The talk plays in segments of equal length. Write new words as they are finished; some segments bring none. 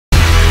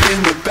In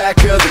the back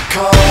of the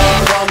car,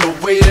 on the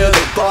way to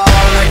the bar,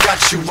 I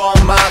got you on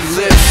my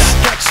lips,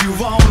 I got you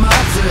on my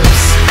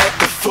lips. At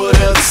the foot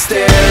of the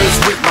stairs,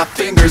 with my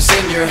fingers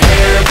in your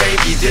hair,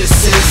 baby, this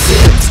is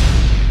it.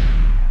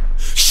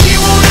 She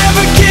won't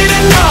ever get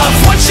enough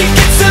once she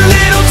gets a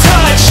little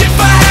touch. If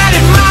I had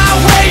it my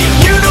way,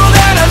 you know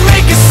that I'd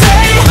make her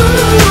say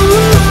ooh.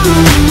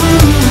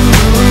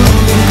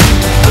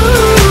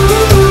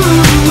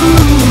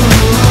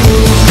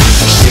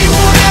 She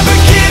won't ever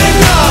get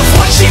enough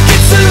once she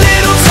gets a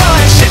little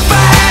touch. If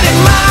I had it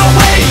my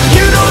way,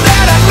 you know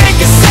that I'd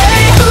make her say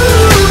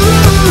ooh.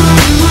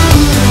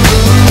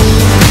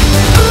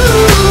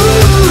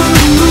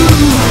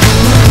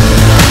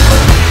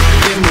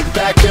 In the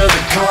back of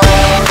the car,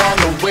 on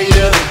the way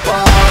to the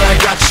bar, I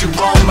got you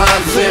on my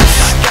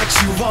lips, I got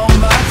you on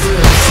my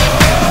lips.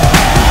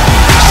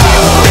 She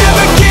won't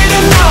ever get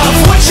enough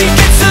once she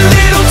gets a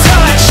little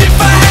touch. If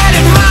I had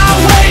it my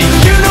way,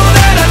 you know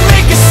that I'd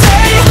make her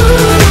say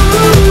ooh.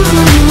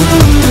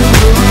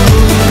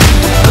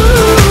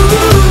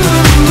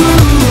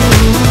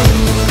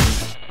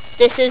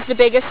 This is the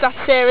biggest that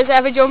Sarah's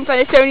ever jumped, and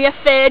it's only a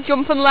third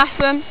jumping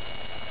lesson.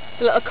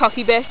 The little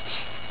cocky bitch.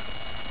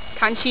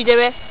 Can she do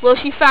it? Will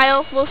she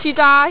fail? Will she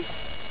die?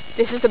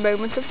 This is the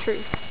moment of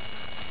truth.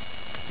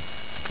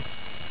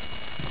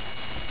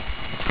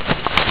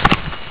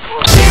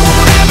 She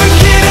won't ever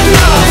get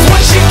enough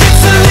once she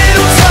gets a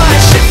little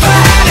touch. If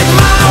I had it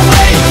my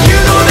way, you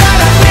know that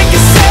I'd make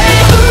her say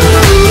ooh.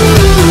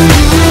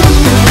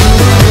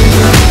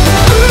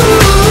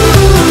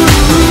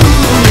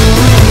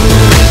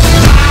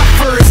 My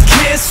first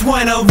kiss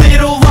went a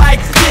little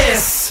like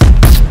this,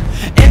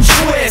 and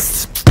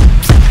twist.